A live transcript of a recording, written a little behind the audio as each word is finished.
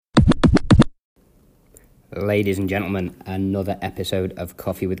Ladies and gentlemen, another episode of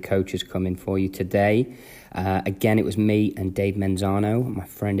Coffee with Coaches coming for you today. Again, it was me and Dave Menzano, my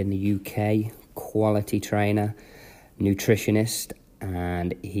friend in the UK, quality trainer, nutritionist,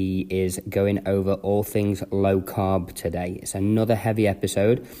 and he is going over all things low carb today. It's another heavy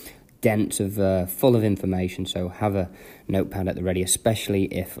episode, dense of full of information, so have a notepad at the ready, especially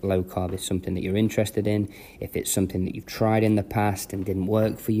if low carb is something that you're interested in. If it's something that you've tried in the past and didn't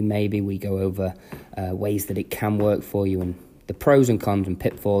work for you, maybe we go over ways that it can work for you and the pros and cons and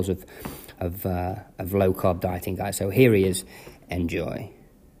pitfalls of low carb dieting, guys. So here he is. Enjoy.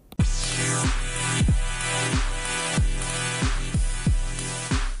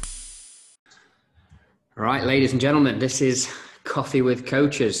 All right, ladies and gentlemen, this is Coffee with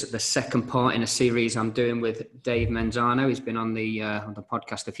Coaches, the second part in a series I'm doing with Dave Menzano. He's been on the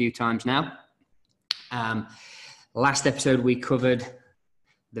podcast a few times now. Last episode we covered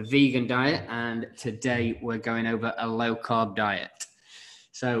the vegan diet, and today we're going over a low carb diet.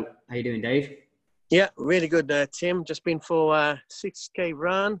 So, how you doing, Dave? Yeah, really good, Tim. Just been for a 6K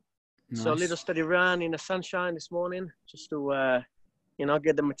run. Nice. So a little steady run in the sunshine this morning, just to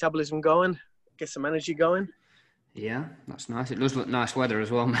get the metabolism going, get some energy going. Yeah, that's nice. It does look nice weather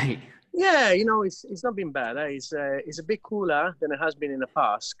as well, mate. Yeah, it's not been bad. It's a bit cooler than it has been in the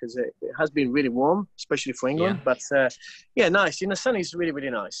past because it has been really warm, especially for England. Yeah. But nice. The sun is really, really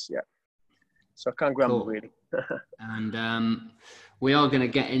nice. Yeah. So I can't grumble, really. And we are going to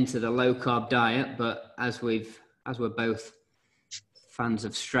get into the low carb diet, but as we're both fans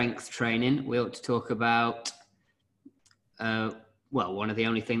of strength training, we ought to talk about one of the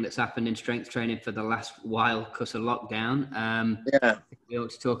only thing that's happened in strength training for the last while because of lockdown. We ought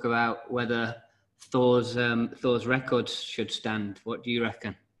to talk about whether Thor's records should stand. What do you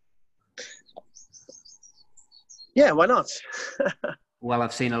reckon? Yeah, why not? Well,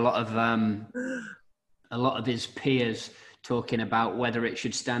 I've seen a lot of his peers talking about whether it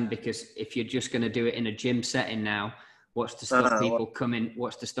should stand, because if you're just going to do it in a gym setting now, what's to stop people coming?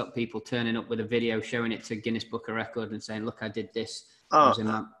 What's to stop people turning up with a video, showing it to Guinness Book of Record and saying, "Look, I did this." Oh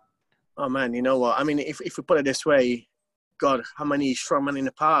man, you know what? I mean, if we put it this way, God, how many strongmen in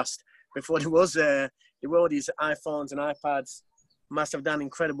the past, before there were all these iPhones and iPads, must have done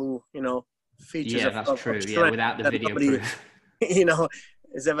incredible, features. Yeah, that's true. Yeah, without the video proof,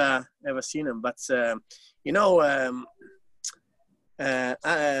 has ever seen them. But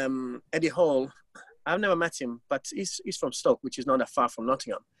Eddie Hall, I've never met him, but he's from Stoke, which is not that far from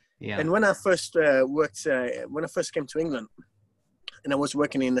Nottingham. Yeah. And when I first when I first came to England, and I was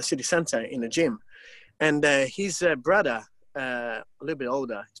working in the city centre in a gym, and his brother, a little bit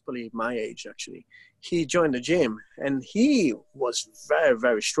older, he's probably my age actually, he joined the gym, and he was very,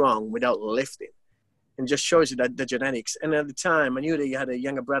 very strong without lifting, and just shows you that the genetics. And at the time, I knew that he had a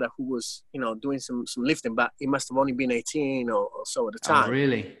younger brother who was, doing some lifting, but he must have only been 18 or so at the time. Oh,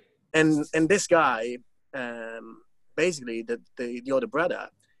 really? And this guy, basically the older brother,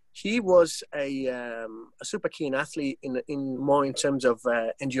 he was a super keen athlete in more in terms of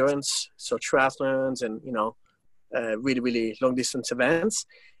endurance, so triathlons and really, really long distance events.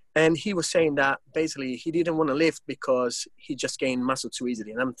 And he was saying that basically he didn't want to lift because he just gained muscle too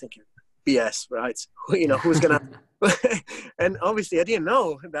easily. And I'm thinking, BS, right? Who's gonna? And obviously, I didn't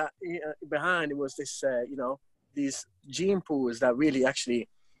know that behind it was this, these gene pools that really actually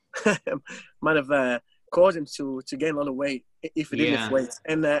might have caused him to gain a lot of weight if he didn't lift weights.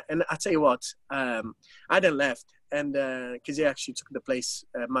 And I tell you what, I then left, and because he actually took the place,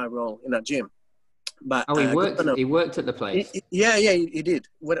 my role in that gym. But he worked at the place. He did.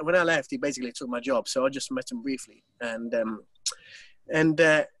 When I left, he basically took my job. So I just met him briefly, and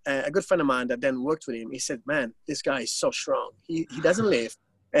a good friend of mine that then worked with him, he said, "Man, this guy is so strong. He doesn't lift,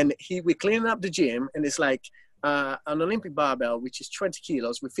 and we cleaning up the gym, and it's like an Olympic barbell, which is 20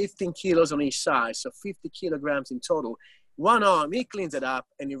 kilos with 15 kilos on each side, so 50 kilograms in total. One arm, he cleans it up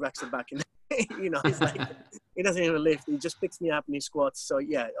and he racks it back in. He's like, he doesn't even lift. He just picks me up and he squats. So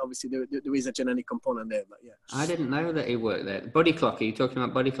yeah, obviously there is a genetic component there, but yeah. I didn't know that he worked there. Body Clock, are you talking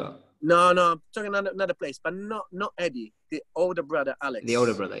about Body Clock? No, I'm talking another place, but not Eddie, the older brother, Alex. The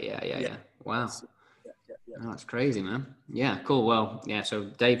older brother, yeah. Wow. Yeah. Oh, that's crazy, man. Yeah, cool. Well, yeah, so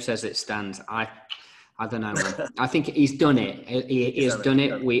Dave says it stands. I don't know, man. I think he's done it. He has done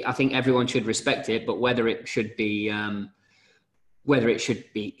it. I think everyone should respect it, but whether it should be,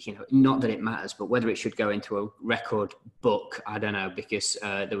 not that it matters, but whether it should go into a record book, I don't know, because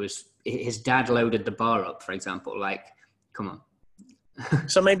his dad loaded the bar up, for example. Like, come on.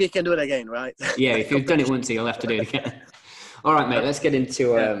 So maybe he can do it again, right? Yeah, if you've done it once, you'll have to do it again. All right, mate. Let's get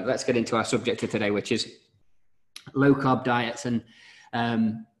into our subject of today, which is low carb diets. And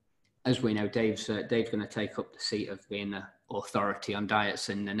as we know, Dave's going to take up the seat of being the authority on diets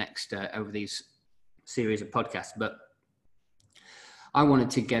in the next over these series of podcasts. But I wanted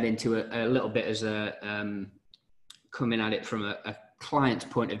to get into a little bit as a coming at it from a client's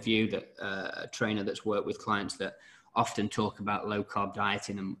point of view, that a trainer that's worked with clients that often talk about low carb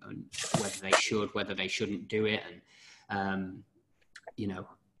dieting and whether they shouldn't do it, and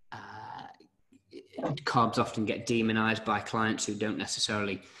carbs often get demonized by clients who don't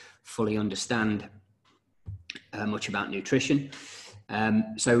necessarily fully understand much about nutrition.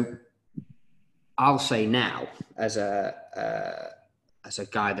 So I'll say now, as a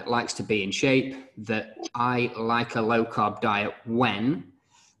guy that likes to be in shape, that I like a low carb diet when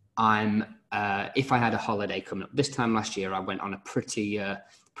I'm, if I had a holiday coming up. This time last year, I went on a pretty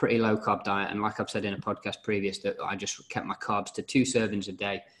low carb diet. And like I've said in a podcast previous, that I just kept my carbs to 2 servings a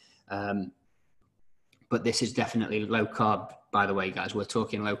day. But this is definitely low carb, by the way, guys. We're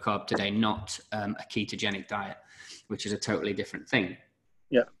talking low carb today, not a ketogenic diet, which is a totally different thing.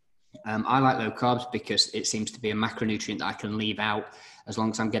 Yeah. I like low carbs because it seems to be a macronutrient that I can leave out. As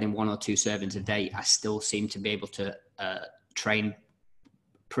long as I'm getting 1 or 2 servings a day, I still seem to be able to train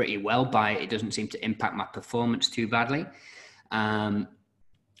pretty well by it. It doesn't seem to impact my performance too badly. And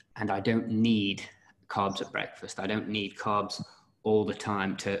I don't need carbs at breakfast. I don't need carbs all the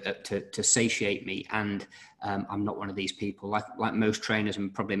time to satiate me. And I'm not one of these people like most trainers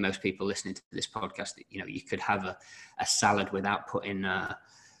and probably most people listening to this podcast. You could have a salad without putting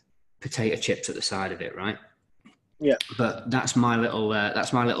potato chips at the side of it, right? Yeah. But that's my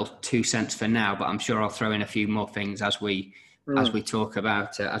little 2 cents for now. But I'm sure I'll throw in a few more things as we talk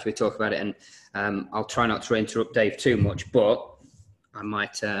about it. And I'll try not to interrupt Dave too much, but I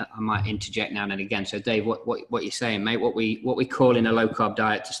might interject now and again. So Dave, what you saying, mate? What we calling a low carb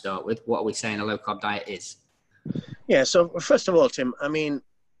diet to start with? What are we saying a low carb diet is? Yeah. So first of all, Tim, I mean,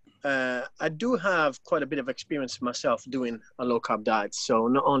 I do have quite a bit of experience myself doing a low carb diet. So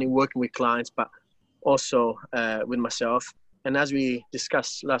not only working with clients, but also with myself. And as we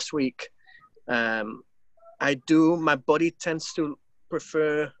discussed last week, my body tends to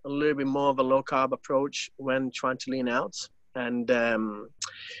prefer a little bit more of a low carb approach when trying to lean out. And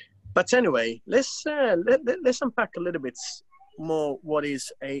but anyway, let's unpack a little bit more what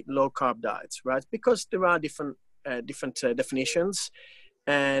is a low carb diet, right? Because there are different definitions,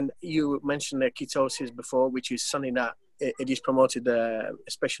 and you mentioned ketosis before, which is something that it is promoted,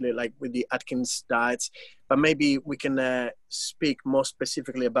 especially like with the Atkins diets. But maybe we can speak more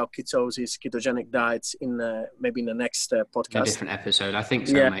specifically about ketogenic diets in maybe in the next podcast. A different episode, I think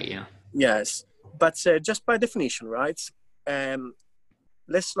so, mate. Yeah. Yes, but just by definition, right?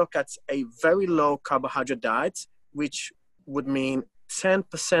 Let's look at a very low carbohydrate diet, which would mean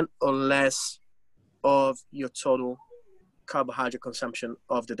 10% or less of your total carbohydrate consumption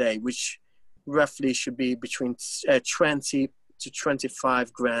of the day, which roughly should be between 20 to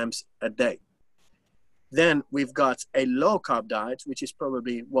 25 grams a day. Then we've got a low carb diet, which is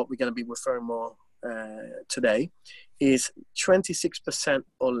probably what we're going to be referring more today, is 26%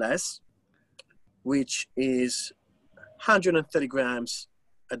 or less, which is 130 grams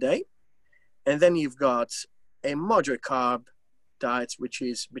a day. And then you've got a moderate carb diet, which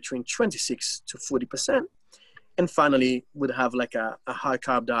is between 26 to 40%. And finally, would have like a high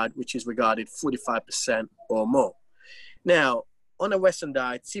carb diet, which is regarded 45% or more. Now, on a Western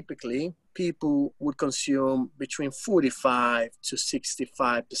diet, typically people would consume between 45 to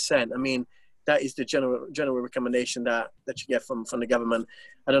 65%. I mean, that is the general recommendation that you get from the government.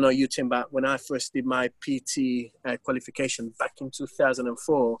 I don't know you, Tim, but when I first did my PT qualification back in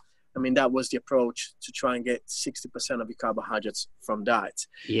 2004, I mean, that was the approach, to try and get 60% of your carbohydrates from diet.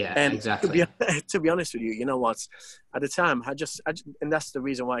 Yeah, and exactly. To be honest with you, you know what? At the time, I and that's the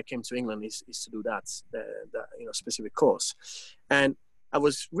reason why I came to England is to do that specific course. And I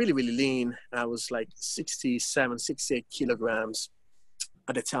was really, really lean. I was like 67, 68 kilograms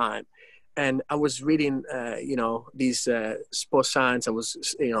at the time. And I was reading, these sports science. I was,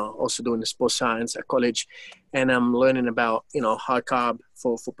 also doing the sports science at college, and I'm learning about, high carb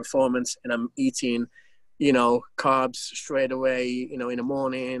for performance. And I'm eating, carbs straight away, in the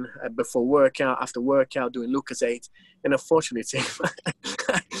morning, before workout, after workout, doing Lucozade. And unfortunately,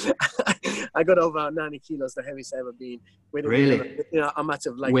 I got over 90 kilos, the heaviest I've ever been. Really? I might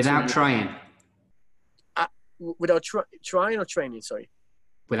have like without trying. Without trying or training, sorry.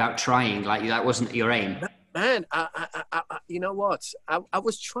 Without trying, like that wasn't your aim. Man, I you know what? I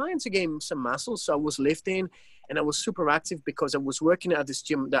was trying to gain some muscle, so I was lifting, and I was super active because I was working at this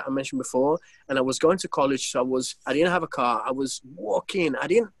gym that I mentioned before, and I was going to college, so I didn't have a car. I was walking. I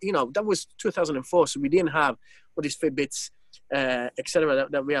didn't, that was 2004, so we didn't have all these Fitbits etc.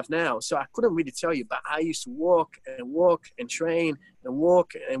 That we have now. So I couldn't really tell you, but I used to walk and train and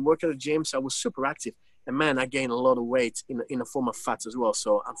work at the gym. So I was super active. And man, I gained a lot of weight in the form of fat as well.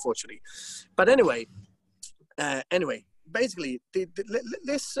 So unfortunately, but anyway, basically,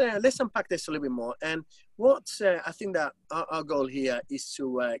 let's unpack this a little bit more. And what I think that our goal here is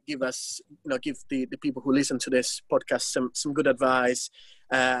to give the people who listen to this podcast some good advice,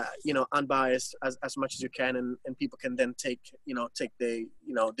 unbiased as much as you can, and people can then take the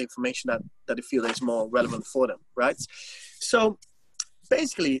information that they feel is more relevant for them, right? So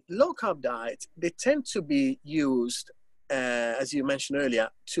basically, low carb diet, they tend to be used, as you mentioned earlier,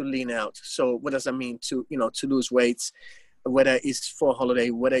 to lean out. So what does that mean? To lose weight, whether it's for holiday,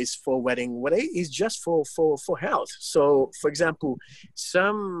 whether it's for wedding, whether it's just for health. So for example,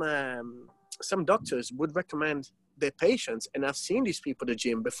 some doctors would recommend their patients, and I've seen these people at the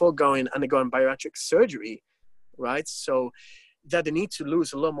gym before undergoing bariatric surgery, right? So that they need to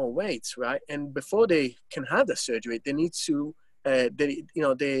lose a lot more weight, right? And before they can have the surgery, they need to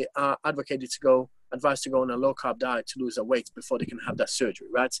they are advocated advised to go on a low carb diet to lose their weight before they can have that surgery,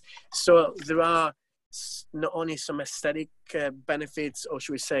 right? So there are not only some aesthetic benefits, or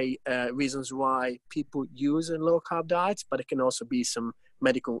should we say reasons why people use a low carb diet, but it can also be some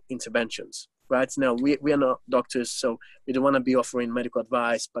medical interventions, right? Now, we are not doctors, so we don't want to be offering medical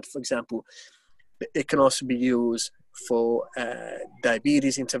advice, but for example, it can also be used for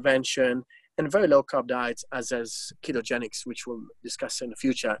diabetes intervention. And very low carb diets, as ketogenics, which we'll discuss in the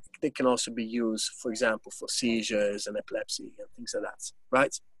future, they can also be used, for example, for seizures and epilepsy and things like that,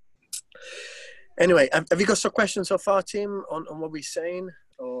 right? Anyway, have you got some questions so far, Tim, on what we're saying,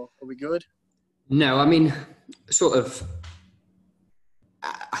 or are we good? No, I mean, sort of,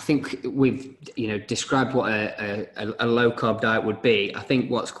 I think we've, described what a low carb diet would be. I think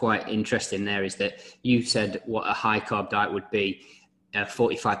what's quite interesting there is that you said what a high carb diet would be,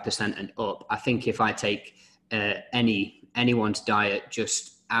 45% and up. I think if I take anyone's diet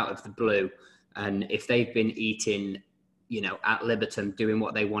just out of the blue, and if they've been eating, at Liberton, doing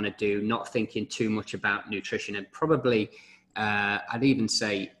what they want to do, not thinking too much about nutrition, and probably, I'd even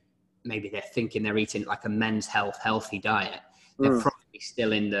say maybe they're thinking they're eating like a men's healthy diet. They're probably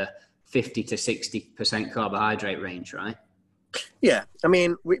still in the 50 to 60% carbohydrate range, right? Yeah, I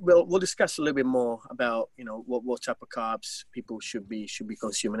mean, we'll discuss a little bit more about what type of carbs people should be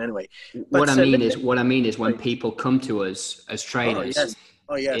consuming anyway. But what I mean is when people come to us as trainers,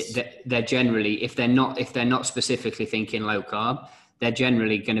 they're generally, if they're not specifically thinking low carb, they're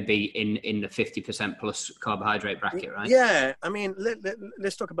generally going to be in the 50% plus carbohydrate bracket, right? Yeah, I mean,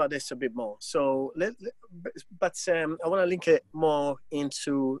 let's talk about this a bit more. So, I want to link it more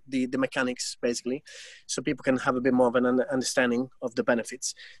into the mechanics, basically, so people can have a bit more of an understanding of the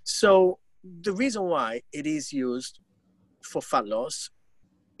benefits. So, the reason why it is used for fat loss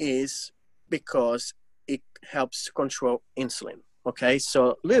is because it helps to control insulin. Okay,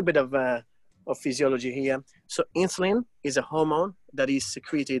 so a little bit of physiology here. So insulin is a hormone that is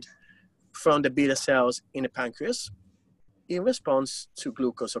secreted from the beta cells in the pancreas in response to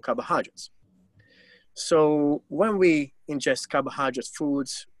glucose or carbohydrates. So when we ingest carbohydrate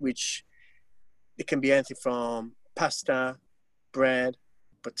foods, which it can be anything from pasta, bread,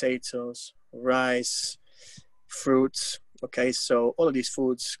 potatoes, rice, fruits. Okay, so all of these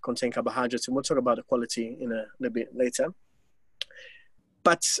foods contain carbohydrates, and we'll talk about the quality in a little bit later.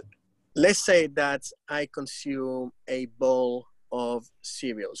 But let's say that I consume a bowl of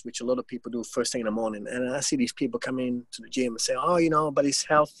cereals, which a lot of people do first thing in the morning. And I see these people come in to the gym and say, but it's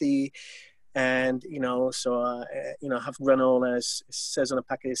healthy. And, so I have granola, as it says on the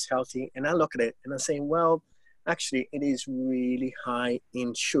packet, it's healthy. And I look at it and I'm saying, well, actually, it is really high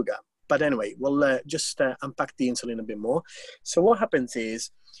in sugar. But anyway, we'll just unpack the insulin a bit more. So what happens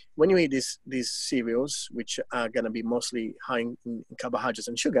is, when you eat these cereals, which are going to be mostly high in carbohydrates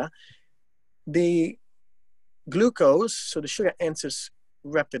and sugar, the glucose, so the sugar enters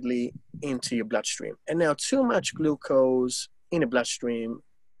rapidly into your bloodstream. And now too much glucose in the bloodstream,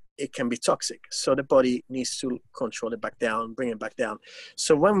 it can be toxic. So the body needs to control it back down, bring it back down.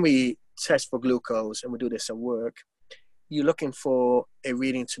 So when we test for glucose, and we do this at work, you're looking for a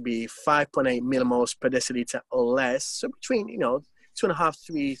reading to be 5.8 millimoles per deciliter or less. So between, 2.5,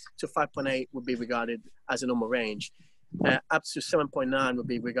 3 to 5.8 would be regarded as a normal range. Up to 7.9 would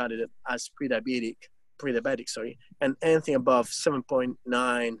be regarded as pre-diabetic, and anything above 7.9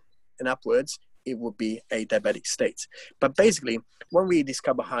 and upwards, it would be a diabetic state. But basically, when we eat these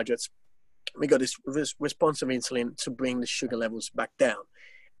carbohydrates, we got this response of insulin to bring the sugar levels back down.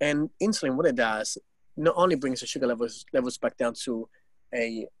 And insulin, what it does, not only brings the sugar levels back down to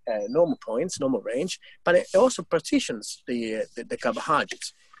a normal points, normal range, but it also partitions the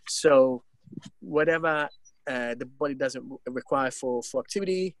carbohydrates. So whatever the body doesn't require for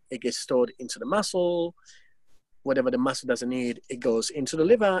activity, it gets stored into the muscle. Whatever the muscle doesn't need, it goes into the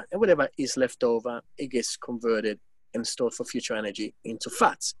liver, and whatever is left over, it gets converted and stored for future energy into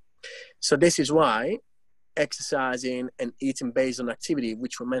fats. So this is why exercising and eating based on activity,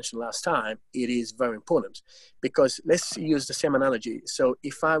 which we mentioned last time, it is very important. Because let's use the same analogy. So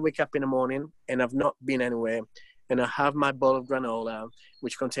if I wake up in the morning and I've not been anywhere, and I have my bowl of granola,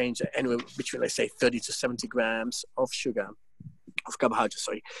 which contains anywhere between, let's say, 30 to 70 grams of sugar, of carbohydrates,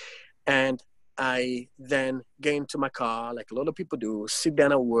 sorry, and I then get into my car, like a lot of people do, sit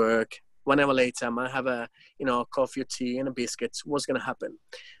down at work. 1 hour later, I might have a coffee or tea and a biscuit. What's going to happen?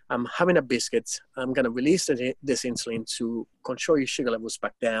 I'm having a biscuit. I'm going to release this insulin to control your sugar levels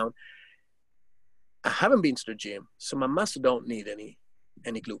back down. I haven't been to the gym, so my muscle don't need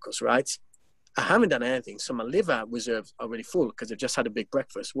any glucose, right? I haven't done anything, so my liver reserves are already full because I've just had a big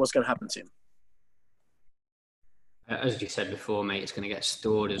breakfast. What's going to happen, Tim? As you said before, mate, it's going to get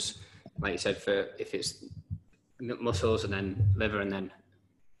stored as, like you said, for if it's muscles and then liver and then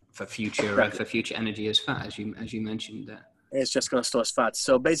for future energy as fat, as you mentioned there. It's just going to store as fat.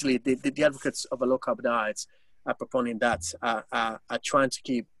 So basically, the advocates of a low carb diet are proponing that are trying to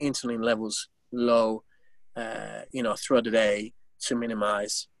keep insulin levels low, throughout the day to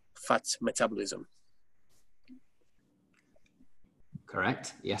minimize fat metabolism.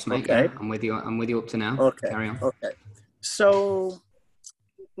 Correct. Yes, mate. Okay. Yeah, I'm with you up to now. Okay. Carry on. Okay. So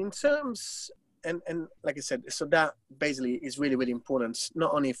in terms, and like I said, so that basically is really, really important,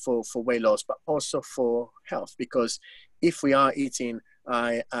 not only for weight loss, but also for health. Because if we are eating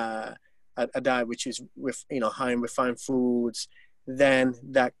a diet which is high in refined foods, then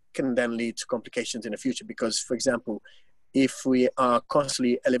that can then lead to complications in the future. Because, for example, if we are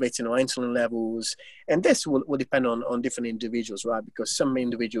constantly elevating our insulin levels, and this will depend on different individuals, right? Because some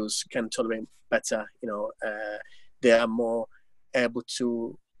individuals can tolerate better, they are more able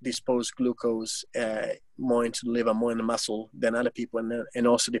to dispose glucose more into the liver, more in the muscle than other people, and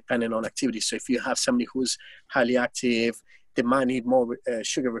also depending on activity. So if you have somebody who's highly active, they might need more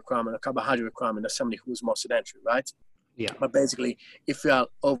sugar requirement or carbohydrate requirement than somebody who's more sedentary, right? Yeah. But basically, if we are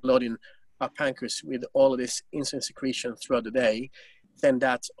overloading our pancreas with all of this insulin secretion throughout the day, then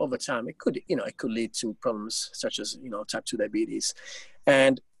that over time it could lead to problems such as type 2 diabetes.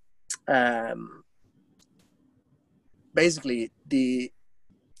 And basically the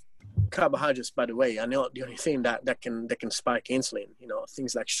carbohydrates, by the way, are not the only thing that can spike insulin.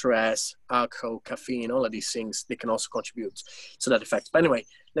 Things like stress, alcohol, caffeine, all of these things, they can also contribute to that effect. But anyway,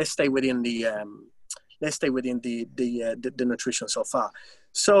 let's stay within the nutrition so far.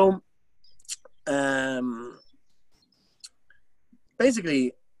 So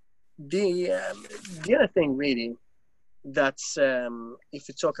basically the other thing really that's if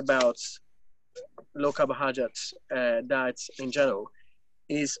you talk about low carbohydrates diets in general,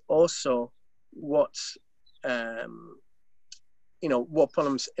 is also what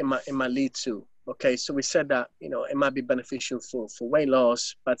problems it might lead to. Okay, so we said that it might be beneficial for weight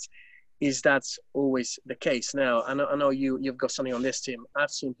loss, but is that always the case? Now I know you've got something on this, Tim. I've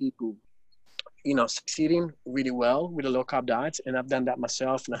seen people succeeding really well with a low carb diet, and I've done that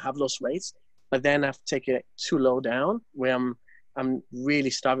myself, and I have lost weight, but then I've taken it too low down where I'm really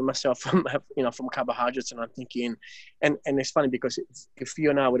starving myself from carbohydrates, and I'm thinking, and it's funny because if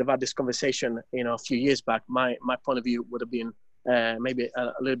you and I would have had this conversation a few years back, my point of view would have been maybe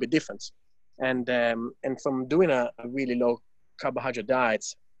a little bit different, and from doing a really low carbohydrate diet,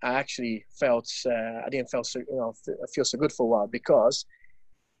 I actually felt I didn't feel so good for a while, because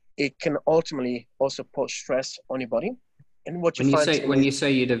it can ultimately also put stress on your body. And what when you say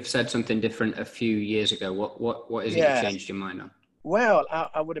you'd have said something different a few years ago, what is it you changed your mind on? Well,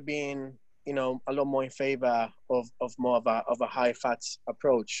 I would have been a lot more in favor of more of a high fat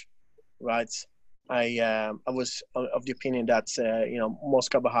approach, right? I was of the opinion that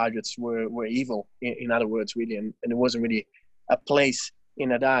most carbohydrates were evil, in other words, really, and it wasn't really a place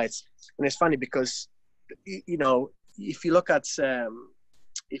in a diet. And it's funny because if you look at a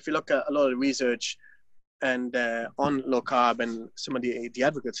lot of research and on low carb, and some of the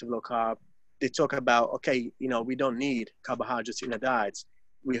advocates of low carb, they talk about, okay, we don't need carbohydrates in a diet.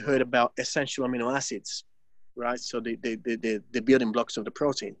 We heard about essential amino acids, right? So the building blocks of the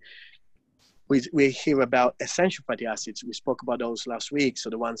protein. We hear about essential fatty acids. We spoke about those last week. So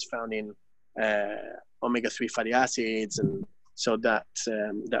the ones found in omega-3 fatty acids, and so that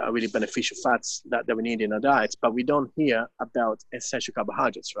are really beneficial fats that we need in our diets. But we don't hear about essential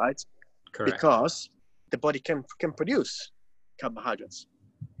carbohydrates, right? Correct. Because the body can produce carbohydrates.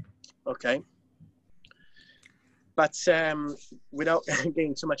 Okay. But without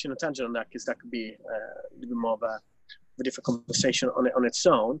getting too much in a tangent on that, because that could be a little bit more of a different conversation on its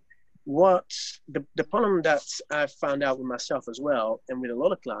own. What the problem that I found out with myself as well, and with a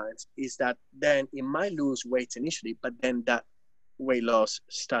lot of clients, is that then it might lose weight initially, but then that weight loss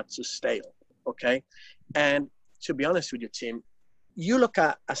starts to stale. Okay, and to be honest with you, Tim, you look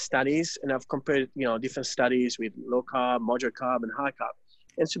at studies, and I've compared different studies with low carb, moderate carb, and high carb,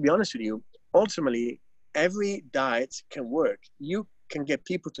 and to be honest with you, ultimately every diet can work. You can get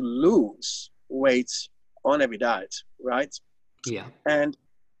people to lose weight on every diet, right? Yeah. And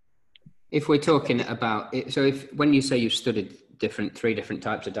if we're talking about it, so when you say you've studied three different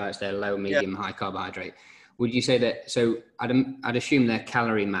types of diets, they're low, medium, high carbohydrate, would you say that, so I'd assume they're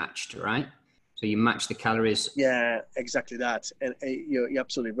calorie matched, right? So you match the calories. Yeah, exactly that. And you're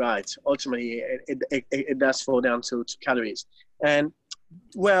absolutely right. Ultimately, it does fall down to calories. And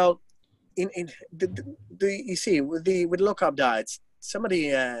well, you see, with low carb diets, some of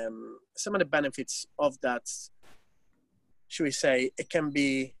the benefits of that, should we say, it can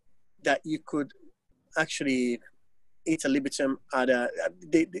be that you could actually eat a little bit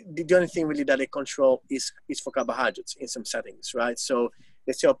the only thing really that they control is for carbohydrates in some settings, right? So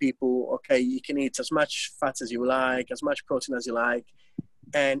they tell people, okay, you can eat as much fat as you like, as much protein as you like,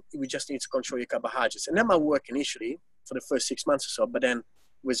 and we just need to control your carbohydrates. And that might work initially for the first 6 months or so, but then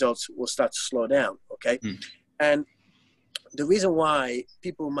results will start to slow down, okay? And the reason why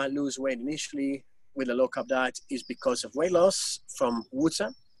people might lose weight initially with a low-carb diet is because of weight loss from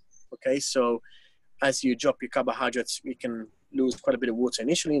water, okay? So as you drop your carbohydrates, you can lose quite a bit of water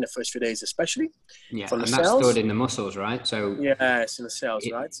initially in the first few days, especially. Yeah, from and the that's cells. stored in the muscles, right? So yes, in the cells,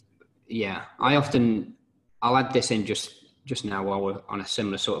 right? Yeah, I'll add this in just now while we're on a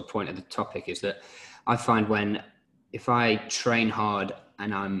similar sort of point of the topic, is that I find if I train hard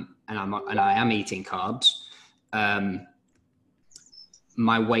and I am eating carbs,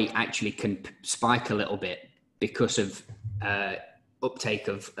 my weight actually can spike a little bit because of uptake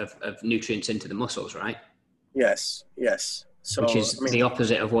of nutrients into the muscles, right? Yes. So, which is the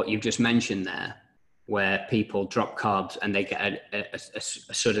opposite of what you've just mentioned there, where people drop carbs and they get a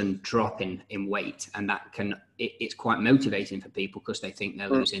sudden drop in weight, and it's quite motivating for people because they think they're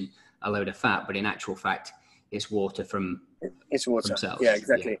losing a load of fat, but in actual fact, it's water from cells. Yeah,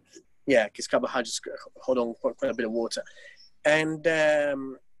 exactly. Yeah, because carbohydrates hold on quite a bit of water, and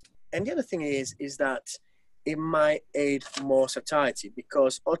the other thing is that it might aid more satiety,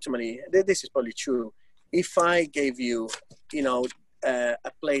 because ultimately, this is probably true. If I gave you, a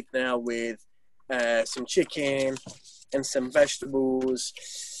plate now with some chicken and some vegetables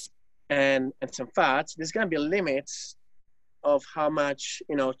and some fat, there's going to be a limit of how much,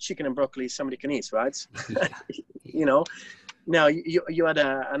 chicken and broccoli somebody can eat, right? Yeah. Now you had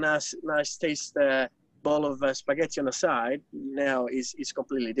a nice taste bowl of spaghetti on the side. Now is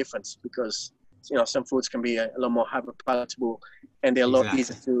completely different, because some foods can be a lot more hyper-palatable, and they're a lot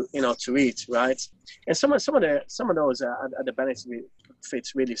easier to eat, right? And some of those are the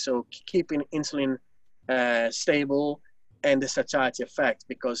benefits really. So keeping insulin stable, and the satiety effect,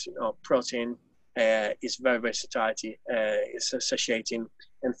 because protein is very, very satiety, is satiating,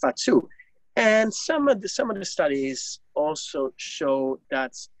 and fat too. And some of the studies also show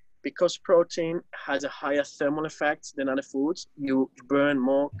that because protein has a higher thermal effect than other foods, you burn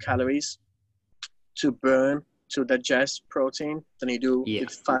more calories to digest protein than you do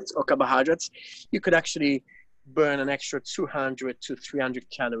with fat or carbohydrates. You could actually burn an extra 200 to 300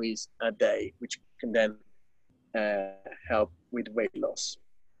 calories a day, which can then help with weight loss.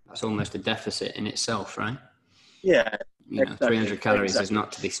 That's almost a deficit in itself, right? Yeah. Exactly, 300 calories is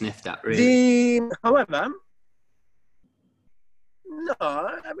not to be sniffed at, really. However, no,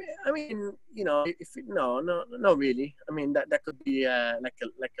 I mean, not really. I mean, that could be like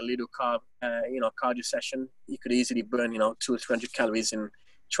a little cardio session. You could easily burn 200 or 300 calories in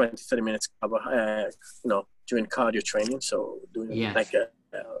 20-30 minutes, during cardio training. So doing like a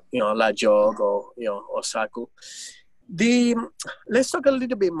light jog or cycle. Let's talk a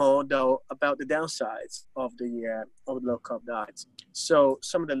little bit more though about the downsides of the low carb diet. So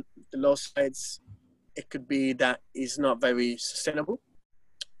some of the low sides, it could be that it's not very sustainable.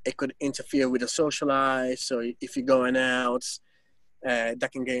 It could interfere with the social life. So if you're going out,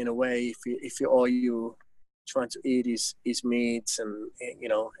 that can get in the way. If all you trying to eat is meats and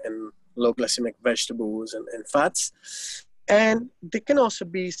low glycemic vegetables and fats, and there can also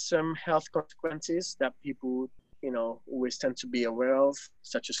be some health consequences that people always tend to be aware of,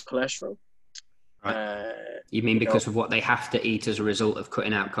 such as cholesterol. Right. You mean because of what they have to eat as a result of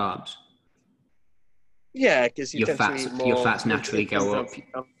cutting out carbs? Yeah, because you Your tend to eat your more fats naturally in terms go up.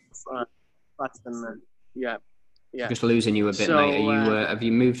 of fats and yeah, yeah. Just losing you a bit, mate. Are So you? Have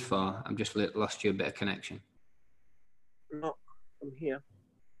you moved far? I've just lost you a bit of connection. no, I'm here.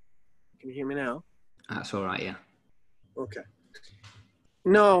 Can you hear me now? That's all right. Yeah. Okay.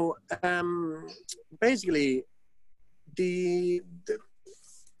 No, basically the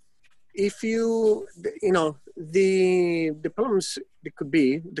if you know the problems, there could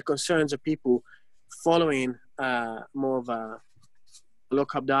be the concerns of people following more of a low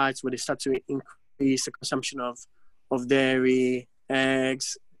carb diets where they start to increase the consumption of dairy,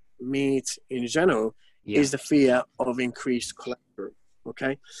 eggs, meat in general, Yeah. is the fear of increased cholesterol.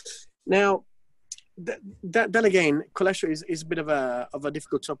 Okay, now that again, cholesterol is a bit of a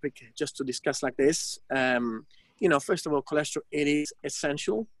difficult topic just to discuss like this. You know, first of all, cholesterol, it is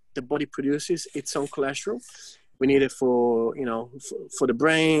essential. The body produces its own cholesterol. We need it for, you know, for the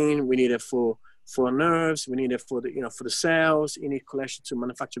brain. We need it for nerves. We need it for the, you know, for the cells. You need cholesterol to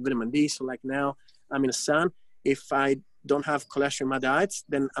manufacture vitamin D. So like now I'm in the sun. If I don't have cholesterol in my diet,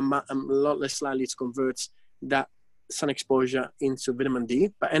 then I'm a lot less likely to convert that sun exposure into vitamin D.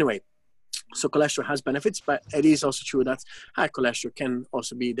 But anyway, so cholesterol has benefits, but it is also true that high cholesterol can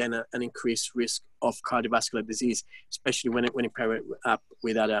also be then an increased risk of cardiovascular disease, especially when it paired up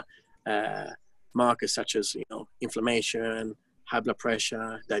with other markers such as, you know, inflammation, high blood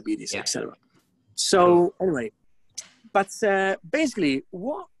pressure, diabetes, etc. So anyway, but basically,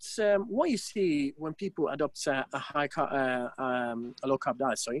 what you see when people adopt a low carb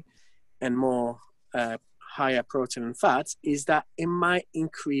diet, and more higher protein and fats, is that it might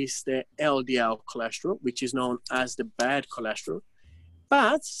increase the LDL cholesterol, which is known as the bad cholesterol.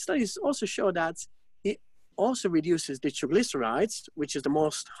 But studies also show that it also reduces the triglycerides, which is the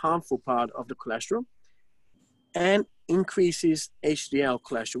most harmful part of the cholesterol, and increases HDL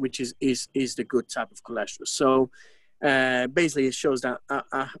cholesterol, which is the good type of cholesterol. So basically, it shows that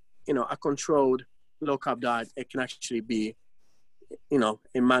you know, a controlled low carb diet, it can actually be, you know,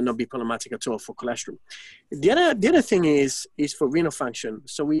 it might not be problematic at all for cholesterol. The other thing is for renal function.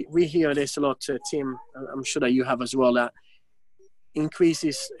 So we hear this a lot, Tim. I'm sure that you have as well. That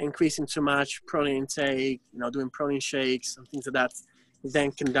increasing too much protein intake, you know, doing protein shakes and things like that,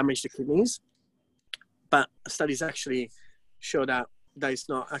 then can damage the kidneys. But studies actually show that that is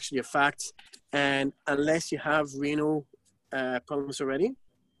not actually a fact. And unless you have renal problems already,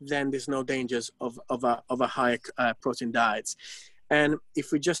 then there's no dangers of a higher protein diet. And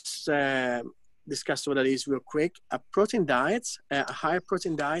if we just discuss what that is real quick, a protein diet, a higher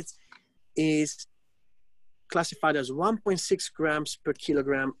protein diet, is classified as 1.6 grams per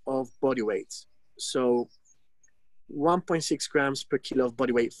kilogram of body weight. So 1.6 grams per kilo of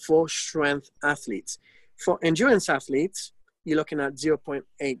body weight for strength athletes. For endurance athletes, you're looking at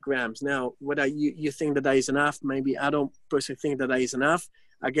 0.8 grams. Now, whether you think that is enough, maybe I don't personally think that is enough.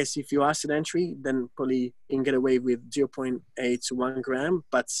 I guess if you are sedentary, then probably you can get away with 0.8 to 1 gram.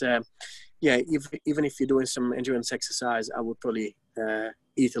 But yeah, even if you're doing some endurance exercise, I would probably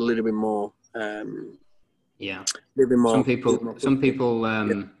eat a little bit more. Yeah. A little bit more. Some people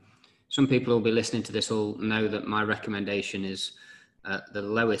will be listening to this will know that my recommendation is the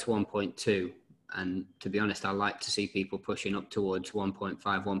lowest 1.2. And to be honest, I like to see people pushing up towards 1.5,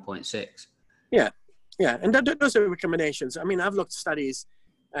 1.6. Yeah. And those are recommendations. I mean, I've looked at studies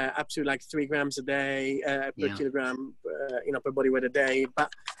up to like 3 grams a day per kilogram, you know, per body weight a day.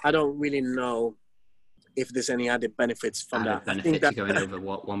 But I don't really know if there's any added benefits from that. I think that going over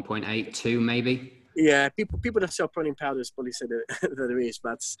what, 1.8, 2 maybe. Yeah, people that sell protein powders probably say that there is,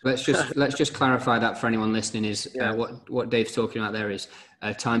 but let's just clarify that for anyone listening is what Dave's talking about there is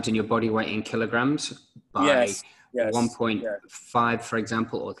times in your body weight in kilograms by 1.5, for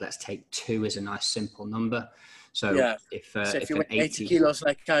example, or let's take 2 as a nice simple number. So if you weigh 80 kilos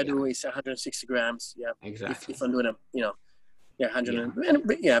like I do, it's 160 grams. Yeah, exactly. If I'm doing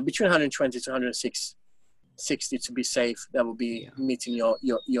between 120 to 160 to be safe, that will be meeting your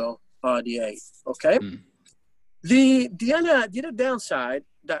RDA. Okay. The other downside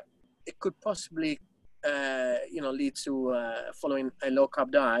that it could possibly lead to following a low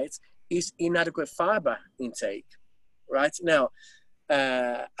carb diet is inadequate fiber intake. Right now,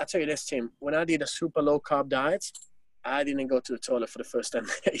 I'll tell you this, Tim. When I did a super low carb diet, I didn't go to the toilet for the first 10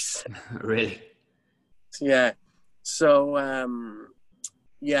 days. Really? Yeah. So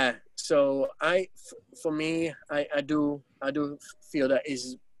So I do feel that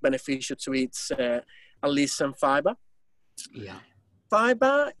is beneficial to eat at least some fiber. Yeah.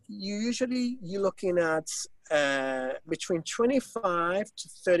 Fiber, you're looking at between 25 to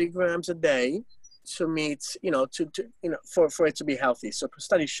 30 grams a day to meet, for it to be healthy. So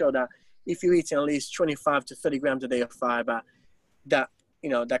studies show that if you're eating at least 25 to 30 grams a day of fiber, that,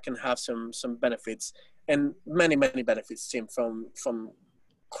 that can have some benefits, and many benefits, Tim, from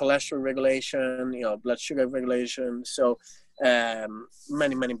cholesterol regulation, blood sugar regulation. So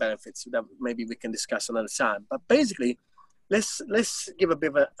many benefits that maybe we can discuss another time. But basically, let's give a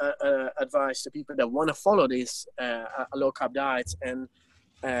bit of advice to people that want to follow this a low carb diet, and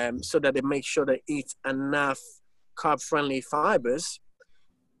so that they make sure they eat enough carb friendly fibers.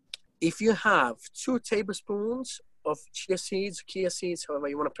 If you have 2 tablespoons of chia seeds, however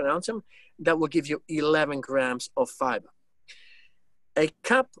you want to pronounce them, that will give you 11 grams of fiber. A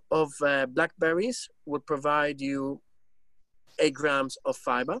cup of blackberries would provide you 8 grams of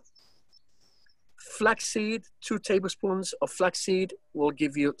fiber. Flaxseed, 2 tablespoons of flaxseed will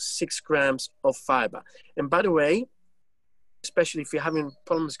give you 6 grams of fiber. And by the way, especially if you're having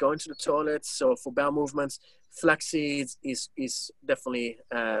problems going to the toilet, so for bowel movements, flaxseed is definitely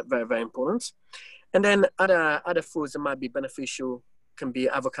very important. And then other foods that might be beneficial can be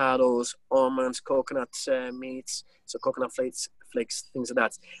avocados, almonds, coconut meats, so coconut flakes, things like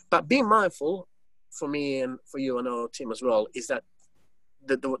that. But being mindful, for me and for you and our team as well, is that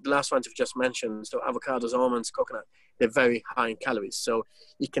the last ones you've just mentioned, so avocados, almonds, coconut, they're very high in calories. So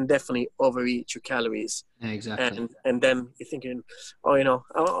you can definitely overeat your calories. Exactly. And then you're thinking,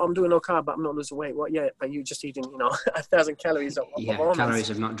 I'm doing no carb, but I'm not losing weight. Well, yeah, but you're just eating, 1,000 calories of almonds. Calories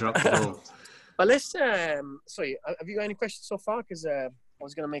have not dropped at all. But let's, sorry, have you got any questions so far? Because I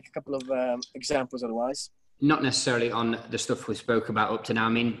was going to make a couple of examples otherwise. Not necessarily on the stuff we spoke about up to now. I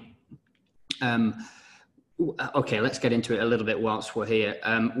mean, okay, let's get into it a little bit whilst we're here.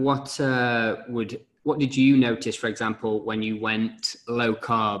 What did you notice, for example, when you went low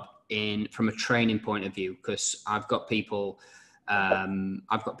carb from a training point of view? Because I've got people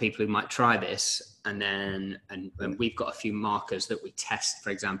who might try this, and we've got a few markers that we test, for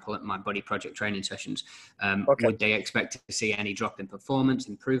example, at my Body Project training sessions. Okay. Would they expect to see any drop in performance,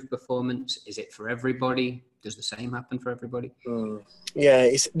 improved performance? Is it for everybody? Does the same happen for everybody? Yeah,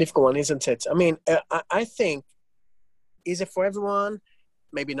 it's a difficult one, isn't it? I mean, I think, is it for everyone?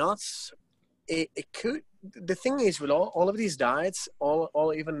 Maybe not. It could. The thing is, with all of these diets,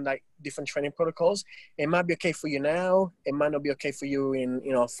 all even like different training protocols, it might be okay for you now. It might not be okay for you in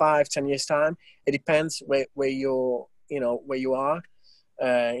 5-10 years time. It depends where you are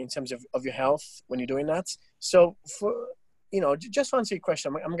in terms of your health when you're doing that. So for just to answer your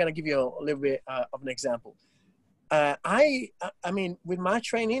question, I'm going to give you a little bit of an example. I mean, with my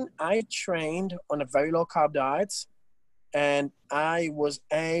training, I trained on a very low carb diet, and I was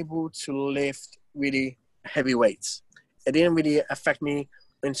able to lift really heavy weights. It didn't really affect me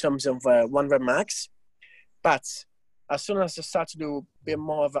in terms of 1 rep max, but as soon as I start to do a bit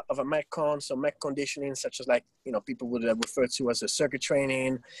more of a metcon, so met conditioning, such as people would refer to as a circuit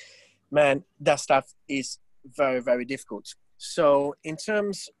training, man, that stuff is very, very difficult. So in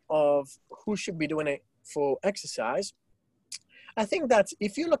terms of who should be doing it for exercise, I think that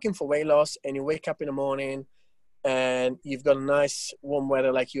if you're looking for weight loss and you wake up in the morning and you've got a nice warm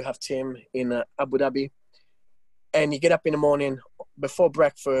weather like you have, Tim, in Abu Dhabi, and you get up in the morning before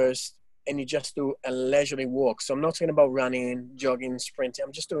breakfast and you just do a leisurely walk. So I'm not talking about running, jogging, sprinting.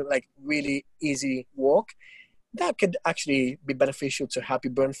 I'm just doing like really easy walk. That could actually be beneficial to help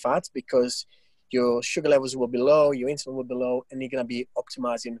you burn fat, because your sugar levels will be low, your insulin will be low, and you're going to be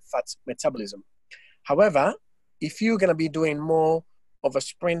optimizing fat metabolism. However, if you're going to be doing more of a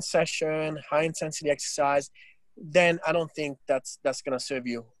sprint session, high intensity exercise, then I don't think that's going to serve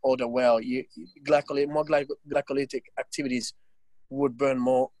you all that well. More glycolytic activities would burn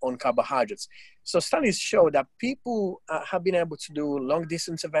more on carbohydrates. So studies show that people have been able to do long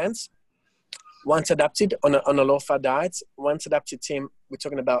distance events once adapted on a low fat diet. Once adapted, Tim, we're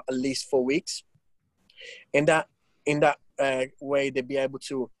talking about at least 4 weeks. In that way, they'd be able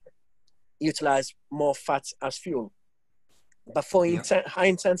to utilize more fat as fuel. But for high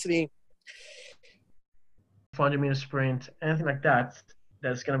intensity, 400-meter sprint, anything like that,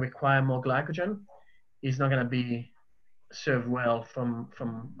 that's going to require more glycogen, is not going to be served well from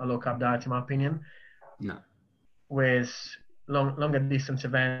a low carb diet, in my opinion. No. Whereas longer distance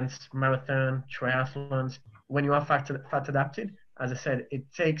events, marathon, triathlons, when you are fat adapted, as I said,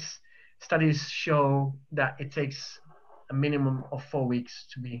 studies show that it takes a minimum of 4 weeks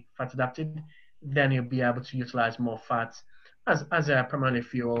to be fat adapted. Then you'll be able to utilize more fat as a primary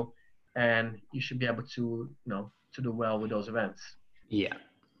fuel, and you should be able to to do well with those events. Yeah,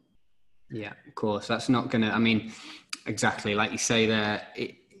 of course. That's not gonna, I mean, exactly like you say there,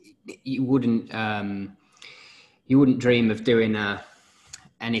 you wouldn't dream of doing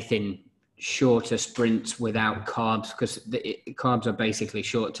anything shorter sprints without carbs, because carbs are basically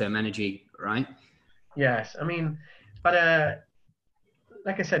short-term energy, right? Yes, I mean, but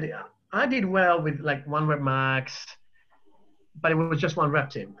like I said, I did well with like 1 rep max, but it was just 1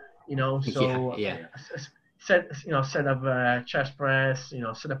 rep, team, you know. So Yeah. set of chest press,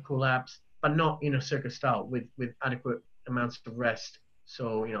 set of pull-ups, but not in a circuit style with adequate amounts of rest.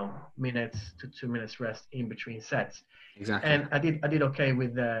 So minutes to 2 minutes rest in between sets. Exactly. And I did okay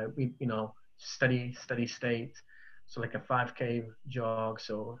with steady state, so like a 5K jog,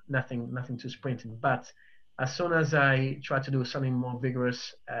 so nothing too sprinting. But as soon as I tried to do something more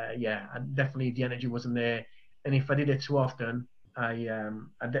vigorous, definitely the energy wasn't there. And if I did it too often,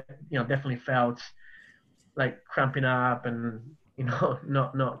 definitely felt like cramping up and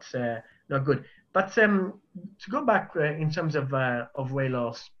not good. But to go back in terms of weight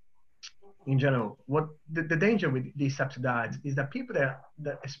loss in general, what the danger with these types of diets is that people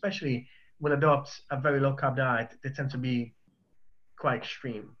that especially will adopt a very low carb diet, they tend to be quite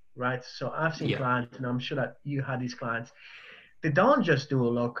extreme, right? So I've seen clients, and I'm sure that you had these clients. They don't just do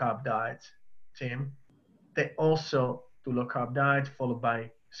a low carb diet, Tim. They also do low carb diet followed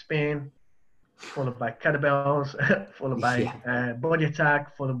by spin, followed by kettlebells, followed by body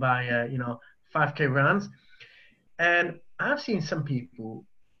attack, followed by 5K runs. And I've seen some people,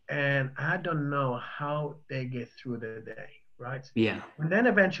 and I don't know how they get through the day, right? Yeah. And then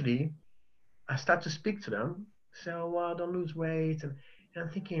eventually I start to speak to them, so don't lose weight. And I'm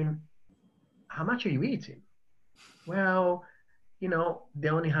thinking, how much are you eating? Well, they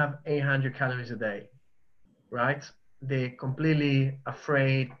only have 800 calories a day, right? They're completely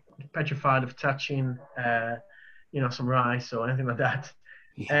afraid, petrified of touching, some rice or anything like that.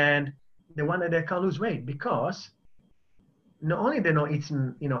 Yeah. And they wonder they can't lose weight because not only they're not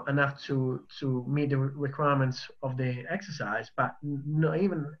eating, enough to meet the requirements of the exercise, but not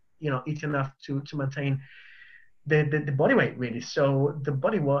even, eat enough to maintain the body weight really. So the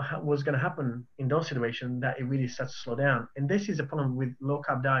body was going to happen in those situations that it really starts to slow down. And this is a problem with low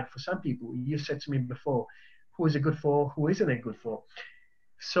carb diet for some people. You said to me before, who is it good for? Who isn't it good for?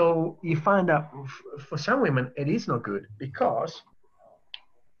 So you find out for some women, it is not good because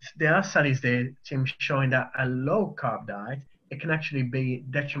there are studies there, Tim, showing that a low carb diet, it can actually be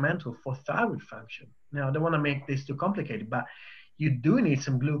detrimental for thyroid function. Now, I don't want to make this too complicated, but you do need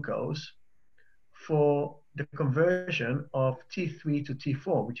some glucose for the conversion of T3 to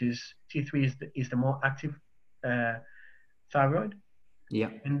T4, which is T3 is the more active thyroid. Yeah.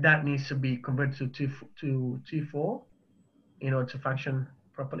 And that needs to be converted to T4 in order to function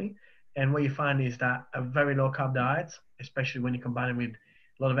properly. And what you find is that a very low carb diet, especially when you combine it with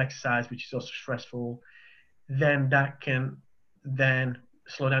a lot of exercise, which is also stressful, then that can then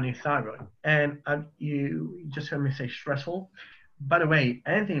slow down your thyroid. And you just heard me say stressful. By the way,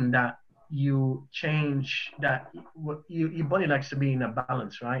 anything that you change, that your body likes to be in a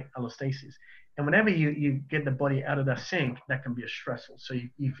balance, right? Allostasis. And whenever you get the body out of that sync, that can be a stressful. So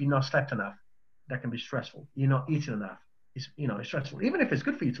if you're not slept enough, that can be stressful. You're not eating enough. It's stressful. Even if it's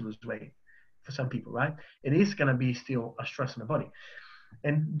good for you to lose weight, for some people, right? It is going to be still a stress on the body.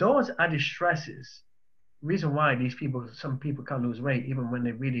 And those are the stresses. Reason why some people can't lose weight, even when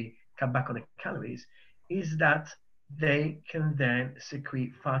they really cut back on the calories, is that they can then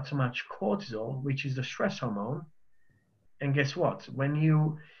secrete far too much cortisol, which is the stress hormone. And guess what? When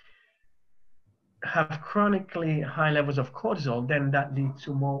you have chronically high levels of cortisol, then that leads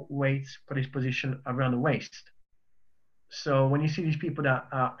to more weight predisposition around the waist. So when you see these people that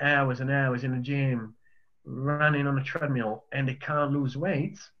are hours and hours in the gym, running on a treadmill, and they can't lose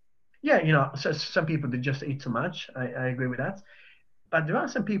weight, so some people, they just eat too much. I agree with that. But there are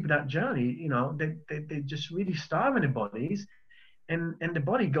some people that generally, they just really starve in their bodies, and the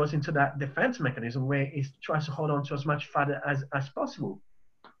body goes into that defense mechanism where it tries to hold on to as much fat as possible.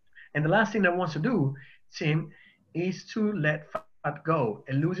 And the last thing that wants to do, Tim, is to let fat go.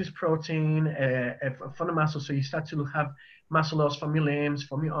 It loses protein from the muscle, so you start to have muscle loss from your limbs,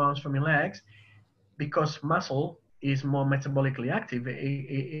 from your arms, from your legs, because muscle is more metabolically active.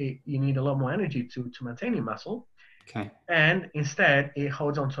 You need a lot more energy to maintain your muscle. Okay. And instead, it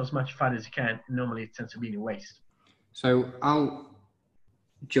holds on to as much fat as you can. Normally, it tends to be in your waist. So I'll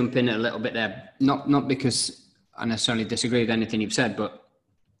jump in a little bit there, not because I necessarily disagree with anything you've said, but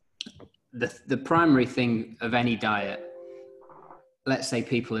the primary thing of any diet, let's say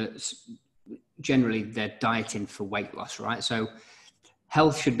people are generally, they're dieting for weight loss, right? So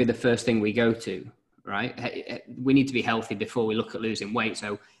health should be the first thing we go to, right? We need to be healthy before we look at losing weight.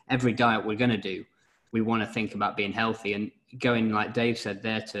 So every diet we're going to do, we want to think about being healthy, and going, like Dave said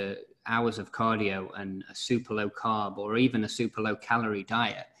there, to hours of cardio and a super low carb or even a super low calorie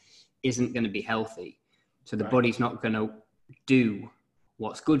diet isn't going to be healthy. So the body's not going to do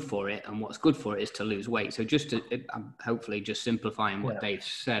what's good for it, and what's good for it is to lose weight. So just to, hopefully just simplifying what Dave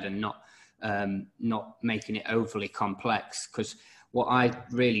said, and not making it overly complex, because what I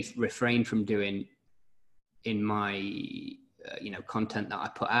really refrain from doing in my content that I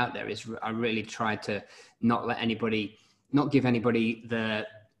put out there is I really try to not give anybody the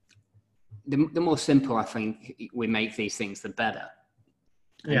more simple I think we make these things, the better.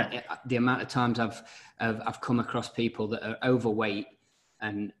 And the amount of times I've come across people that are overweight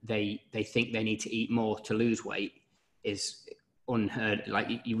and they think they need to eat more to lose weight is unheard.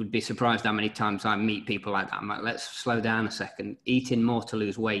 Like, you would be surprised how many times I meet people like that. I'm like, let's slow down a second. Eating more to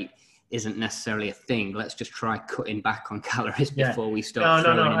lose weight isn't necessarily a thing. Let's just try cutting back on calories before we start.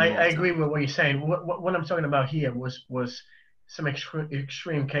 No. I agree with what you're saying. What I'm talking about here was some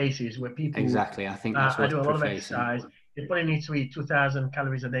extreme cases where people exactly. I think that's what do a lot of exercise. They probably need to eat 2,000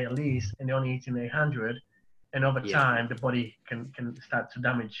 calories a day at least, and they're only eating 800. And over time, the body can start to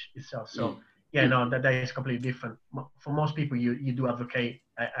damage itself. So that is completely different. For most people, you do advocate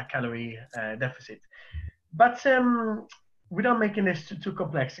a calorie deficit, but without making this too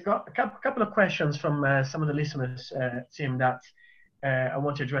complex, I got a couple of questions from some of the listeners, Tim, that I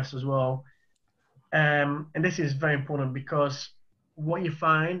want to address as well. And this is very important, because what you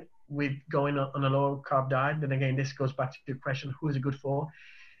find with going on a low carb diet, then again, this goes back to your question, who is it good for?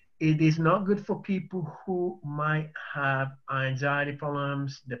 It is not good for people who might have anxiety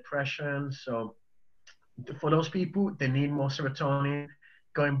problems, depression. So for those people, they need more serotonin.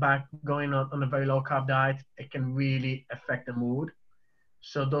 Going on a very low carb diet, it can really affect the mood.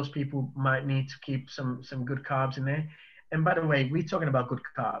 So those people might need to keep some good carbs in there. And by the way, we're talking about good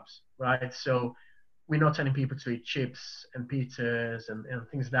carbs, right? So we're not telling people to eat chips and pizzas and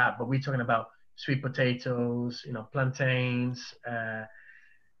things like that, but we're talking about sweet potatoes, plantains,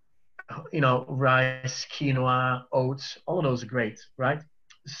 rice, quinoa, oats. All of those are great, right?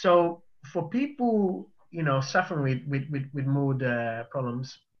 So for people, suffering with mood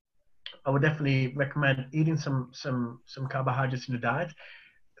problems, I would definitely recommend eating some carbohydrates in the diet.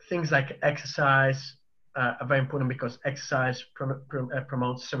 Things like exercise are very important, because exercise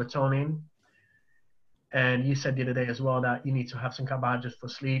promotes serotonin. And you said the other day as well that you need to have some carbohydrates for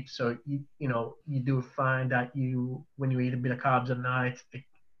sleep. So you do find that when you eat a bit of carbs at night,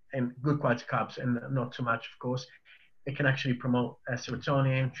 and good quality carbs, and not too much, of course, it can actually promote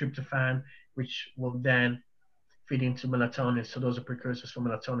serotonin, tryptophan, which will then feed into melatonin. So those are precursors for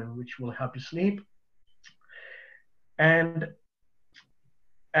melatonin, which will help you sleep. And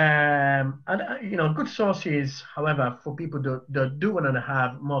good sources, however, for people that do want to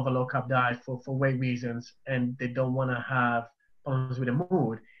have more of a low carb diet for weight reasons, and they don't want to have problems with the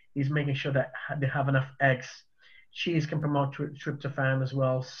mood, is making sure that they have enough eggs. Cheese can promote tryptophan as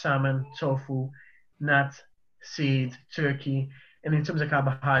well, salmon, tofu, nuts, seeds, turkey. And in terms of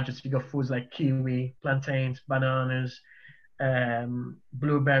carbohydrates, you got foods like kiwi, plantains, bananas,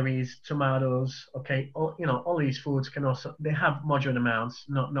 blueberries, tomatoes. Okay, all these foods they have moderate amounts,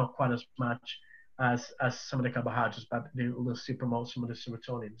 not quite as much as some of the carbohydrates, but they will still promote some of the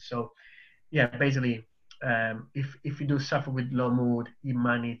serotonin. So basically, if you do suffer with low mood, you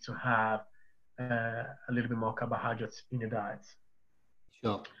might need to have a little bit more carbohydrates in your diet.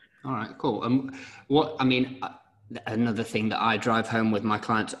 Sure. All right, cool. Another thing that I drive home with my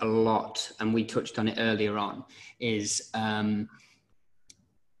clients a lot, and we touched on it earlier on, is I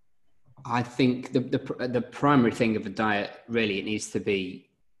think the primary thing of a diet, really, it needs to be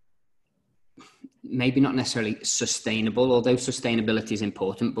maybe not necessarily sustainable, although sustainability is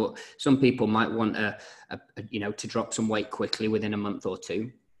important, but some people might want to drop some weight quickly within a month or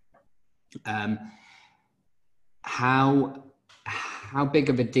two. How big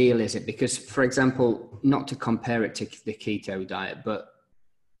of a deal is it? Because, for example, not to compare it to the keto diet, but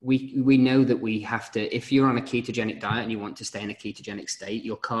we know that we have to, if you're on a ketogenic diet and you want to stay in a ketogenic state,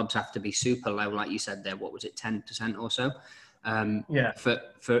 your carbs have to be super low, like you said there. What was it, 10% or so?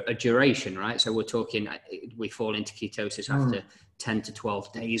 For a duration, right? So we're talking, we fall into ketosis after 10 to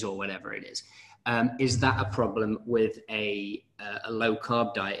 12 days or whatever it is. Is that a problem with a low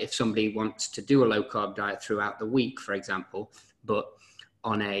carb diet? If somebody wants to do a low carb diet throughout the week, for example, but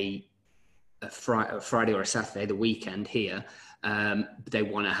on a Friday or a Saturday, the weekend here, they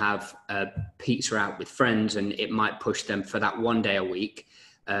want to have a pizza out with friends, and it might push them for that one day a week.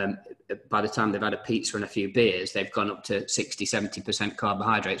 By the time they've had a pizza and a few beers, they've gone up to 60, 70%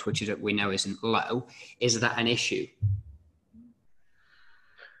 carbohydrates, which we know isn't low. Is that an issue?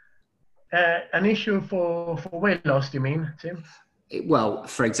 An issue for weight loss, do you mean, Tim? Well,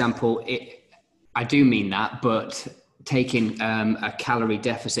 for example, I do mean that, but taking a calorie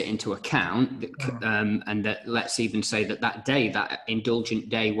deficit into account, and that, let's even say that day, that indulgent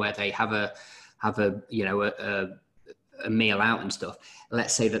day where they have a meal out and stuff,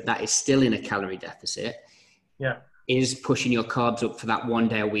 let's say that is still in a calorie deficit. Yeah. Is pushing your carbs up for that one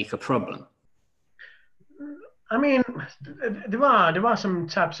day a week a problem? I mean, there are some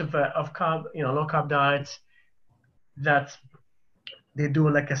types of carb, low carb diets that they do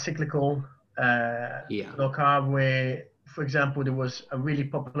like a cyclical low carb, where, for example, there was a really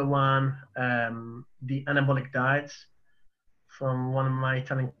popular one, the anabolic diets from one of my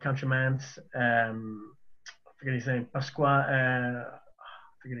Italian countrymen. I forget his name, I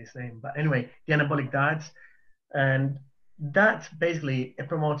forget his name, but anyway, the anabolic diets. And that basically, it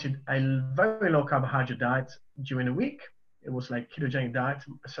promoted a very low carbohydrate diet during the week. It was like ketogenic diet.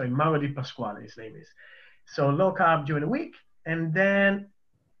 Sorry, Mauro Di Pasquale, his name is. So low carb during the week. And then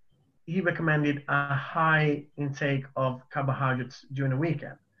he recommended a high intake of carbohydrates during the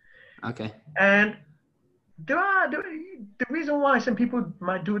weekend. Okay. And the reason why some people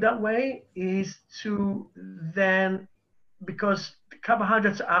might do that way is to then, because the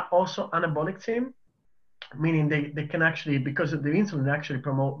carbohydrates are also anabolic, Tim, meaning they can actually, because of the insulin, actually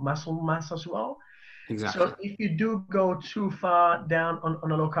promote muscle mass as well. Exactly. So if you do go too far down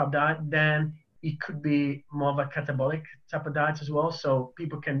on a low carb diet, then it could be more of a catabolic type of diet as well. So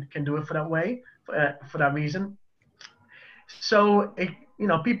people can do it for that way, for that reason. So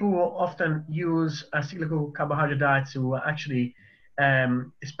people will often use a cyclical carbohydrate diet to actually,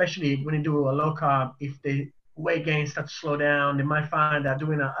 especially when you do a low carb, if the weight gain starts to slow down, they might find that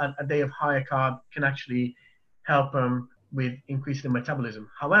doing a day of higher carb can actually help them with increasing the metabolism.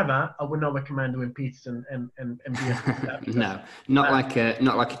 However, I would not recommend doing pizzas and beer. No, not like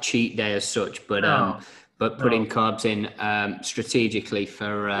a cheat day as such, but putting carbs in strategically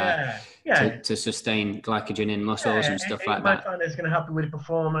for to sustain glycogen in muscles and stuff like that. You might find it's going to help you with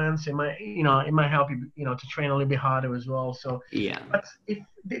performance. It might help you, to train a little bit harder as well. So yeah. But if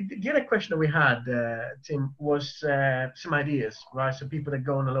the other question that we had, Tim, was some ideas, right? So people that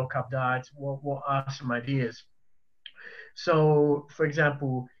go on a low carb diet, what are some ideas? So, for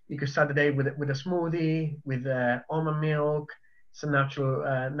example, you could start the day with a smoothie with almond milk, some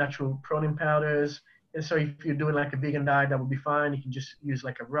natural protein powders. And so if you're doing like a vegan diet, that would be fine. You can just use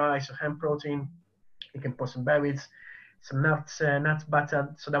like a rice or hemp protein. You can put some berries, some nuts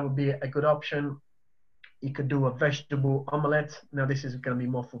butter. So that would be a good option. You could do a vegetable omelette. Now this is going to be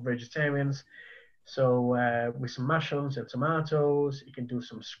more for vegetarians. So with some mushrooms and tomatoes. You can do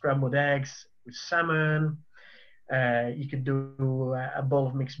some scrambled eggs with salmon. You could do a bowl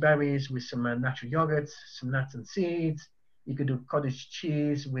of mixed berries with some natural yogurts, some nuts and seeds. You could do cottage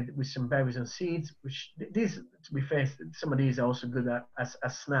cheese with some berries and seeds, which these, to be fair, some of these are also good as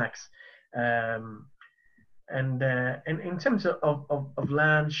snacks. And in terms of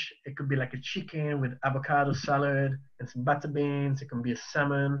lunch, it could be like a chicken with avocado salad and some butter beans. It can be a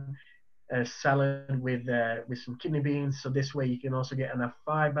salmon salad with some kidney beans. So this way you can also get enough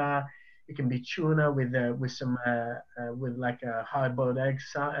fiber. It can be tuna with some with like a hard-boiled egg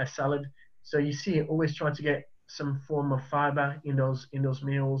salad. So you see, always trying to get some form of fiber in those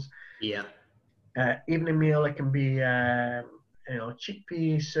meals. Yeah. Evening meal, it can be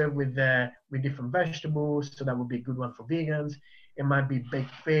chickpeas served with different vegetables. So that would be a good one for vegans. It might be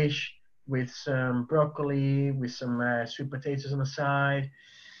baked fish with some broccoli, with some sweet potatoes on the side.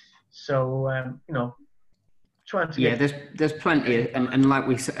 So there's plenty, and like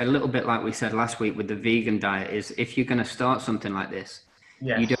we said, a little bit like we said last week with the vegan diet, is if you're going to start something like this,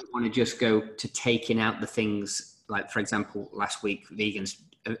 you don't want to just go to taking out the things. Like, for example, last week, vegans,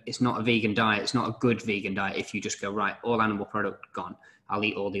 it's not a vegan diet. It's not a good vegan diet if you just go, right, all animal product gone, I'll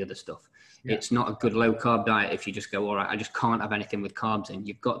eat all the other stuff. It's not a good low carb diet if you just go, all right, I just can't have anything with carbs in.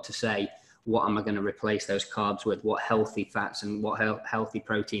 You've got to say, what am I going to replace those carbs with? What healthy fats and what healthy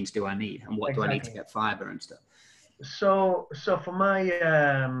proteins do I need? And what do I need to get fiber and stuff? So from my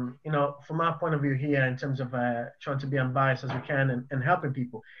from our point of view here, in terms of trying to be unbiased as we can and helping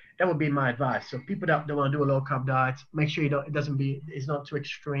people, that would be my advice. So people that don't want to do a low carb diet, make sure it's not too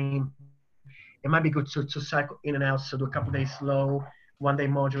extreme. It might be good to cycle in and out. So do a couple of days low, one day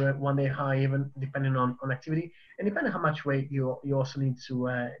moderate, one day high, even depending on activity, and depending on how much weight you also need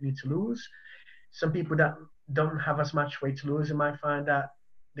to lose. Some people that don't have as much weight to lose, you might find that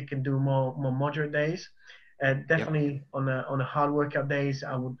they can do more moderate days. Definitely on a hard workout days,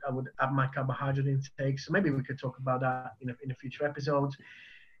 I would up my carbohydrate intake. So maybe we could talk about that in a future episode.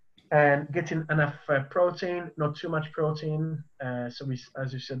 And getting enough protein, not too much protein. So we,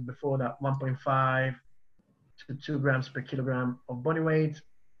 as you said before, that 1.5 to 2 grams per kilogram of body weight.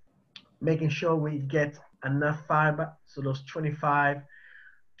 Making sure we get enough fiber, so those 25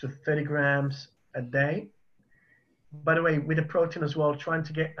 to 30 grams a day. By the way, with the protein as well, trying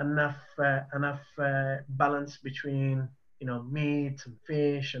to get enough balance between meat and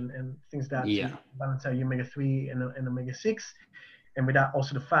fish and things that to balance out your omega-3 and omega-6, and with that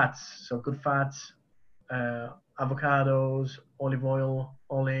also the fats. So good fats, avocados, olive oil,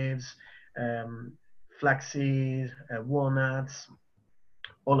 olives, flaxseed, walnuts,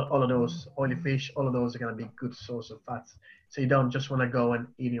 all of those, oily fish, all of those are going to be good source of fats. So you don't just want to go and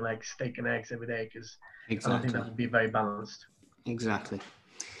eating like steak and eggs every day, because I don't think that would be very balanced. Exactly.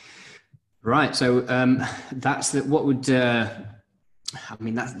 Right. So that's what would, they're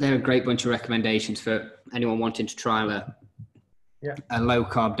a great bunch of recommendations for anyone wanting to try a low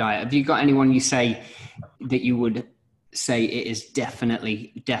carb diet. Have you got anyone you say that you would say it is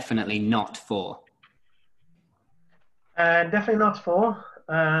definitely not for? Definitely not for.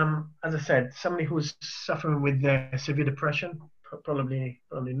 As I said, somebody who's suffering with severe depression, probably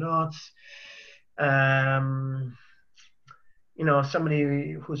not.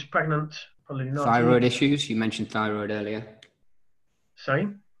 Somebody who's pregnant, probably not. Thyroid issues. You mentioned thyroid earlier. Sorry?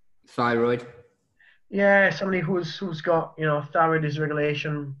 Thyroid. Yeah, somebody who's got thyroid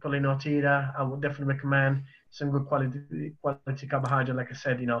dysregulation, probably not either. I would definitely recommend some good quality carbohydrate. Like I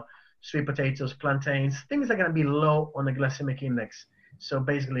said, sweet potatoes, plantains, things that are going to be low on the glycemic index. So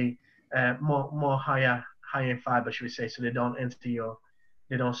basically, more higher in fiber, should we say? So they don't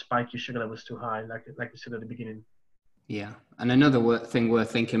spike your sugar levels too high, like we said at the beginning. Yeah, and another thing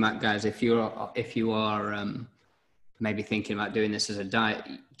worth thinking about, guys, if you are maybe thinking about doing this as a diet,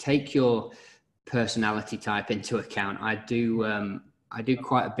 take your personality type into account. I do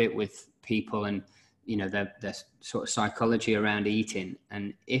quite a bit with people, and their sort of psychology around eating.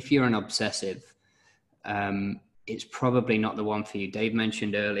 And if you're an obsessive, it's probably not the one for you. Dave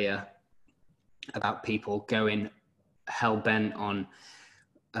mentioned earlier about people going hell bent on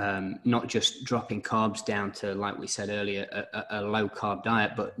not just dropping carbs down to, like we said earlier, a low carb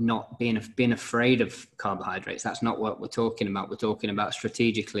diet, but not being afraid of carbohydrates. That's not what we're talking about. We're talking about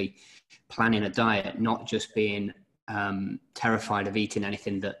strategically planning a diet, not just being terrified of eating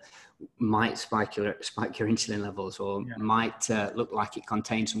anything that might spike your insulin levels or might look like it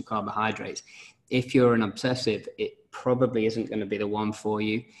contains some carbohydrates. If you're an obsessive, it probably isn't going to be the one for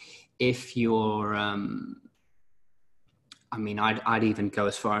you. If you're I'd even go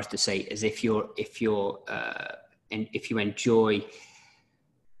as far as to say, as if you enjoy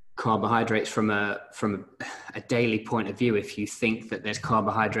carbohydrates from a daily point of view, if you think that there's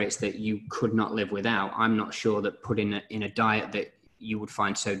carbohydrates that you could not live without, I'm not sure that putting in a diet that you would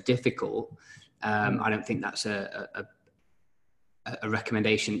find so difficult. I don't think that's a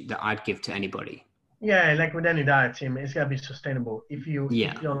recommendation that I'd give to anybody. Yeah, like with any diet, Tim, it's gotta be sustainable. If you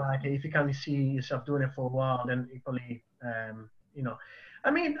don't like it, if you can't see yourself doing it for a while, then you probably,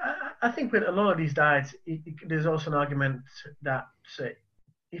 I think with a lot of these diets, there's also an argument that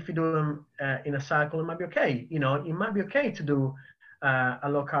if you do them in a cycle, it might be okay. It might be okay to do a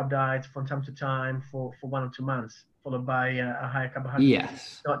low carb diet from time to time for 1 or 2 months, followed by a higher carbohydrate.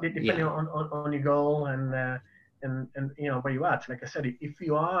 Yes. So depending on your goal and where you're at. Like I said, if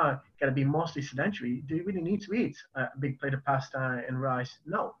you are going to be mostly sedentary, do you really need to eat a big plate of pasta and rice?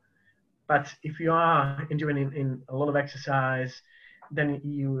 No. But if you are enjoying in a lot of exercise, then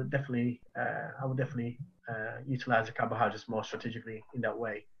you definitely, I would definitely utilize the carbohydrates more strategically in that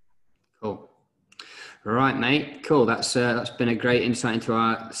way. Cool. All right, mate. Cool. That's been a great insight into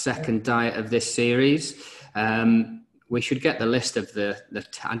our second diet of this series. We should get the list of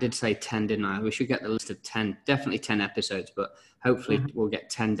I did say 10, didn't I? We should get the list of 10, definitely 10 episodes, but hopefully we'll get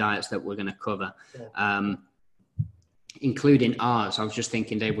 10 diets that we're going to cover, including ours. I was just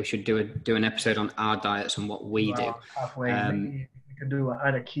thinking, Dave, we should do an episode on our diets and what we do. Halfway, we could do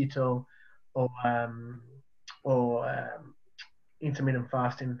either keto or intermittent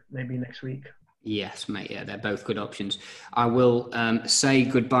fasting maybe next week. Yes, mate. Yeah, they're both good options. I will say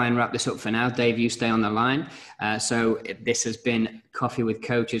goodbye and wrap this up for now. Dave, you stay on the line. So this has been Coffee with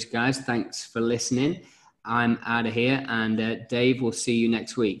Coaches, guys. Thanks for listening. I'm out of here, and Dave, we'll see you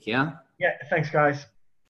next week. Yeah? Yeah, thanks, guys.